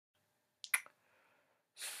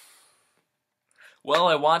Well,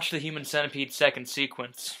 I watched the Human Centipede second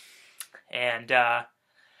sequence, and I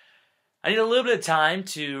need a little bit of time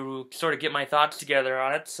to sort of get my thoughts together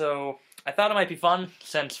on it, so I thought it might be fun,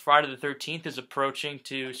 since Friday the 13th is approaching,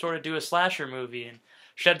 to sort of do a slasher movie and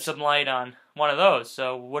shed some light on one of those.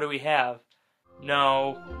 So what do we have?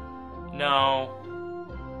 No.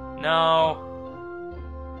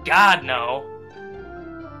 God, no.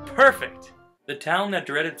 Perfect! The Town That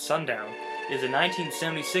Dreaded Sundown is a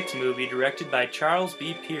 1976 movie directed by Charles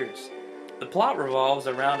B. Pierce. The plot revolves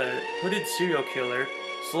around a hooded serial killer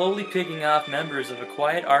slowly picking off members of a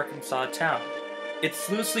quiet Arkansas town. It's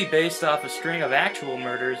loosely based off a string of actual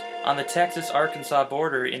murders on the Texas-Arkansas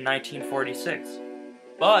border in 1946.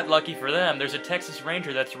 But, lucky for them, there's a Texas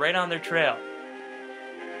Ranger that's right on their trail.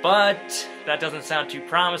 But that doesn't sound too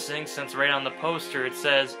promising, since right on the poster it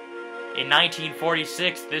says, "In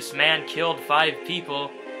 1946, this man killed 5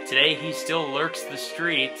 people. Today he still lurks the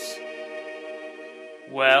streets."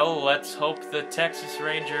 Well, let's hope the Texas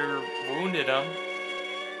Ranger wounded him.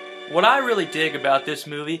 What I really dig about this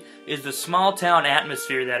movie is the small-town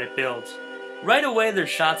atmosphere that it builds. Right away there's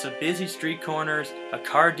shots of busy street corners, a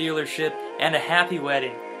car dealership, and a happy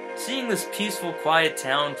wedding. Seeing this peaceful, quiet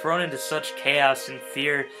town thrown into such chaos and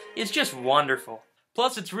fear is just wonderful.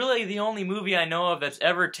 Plus, it's really the only movie I know of that's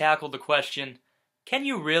ever tackled the question, can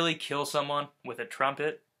you really kill someone with a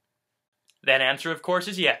trumpet? That answer, of course,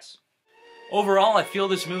 is yes. Overall, I feel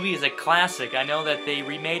this movie is a classic. I know that they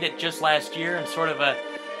remade it just last year and sort of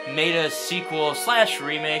made a sequel slash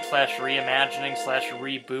remake slash reimagining slash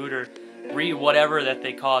reboot or whatever that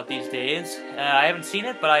they call it these days. I haven't seen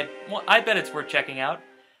it, but I bet it's worth checking out.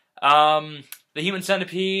 The Human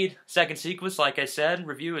Centipede second sequence, like I said,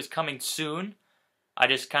 review is coming soon. I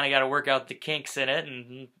just kind of got to work out the kinks in it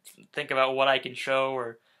and think about what I can show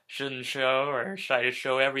or shouldn't show, or should I just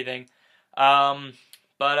show everything.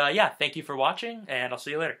 But yeah, thank you for watching, and I'll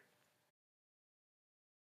see you later.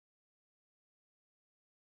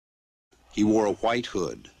 He wore a white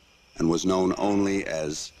hood and was known only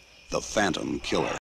as the Phantom Killer.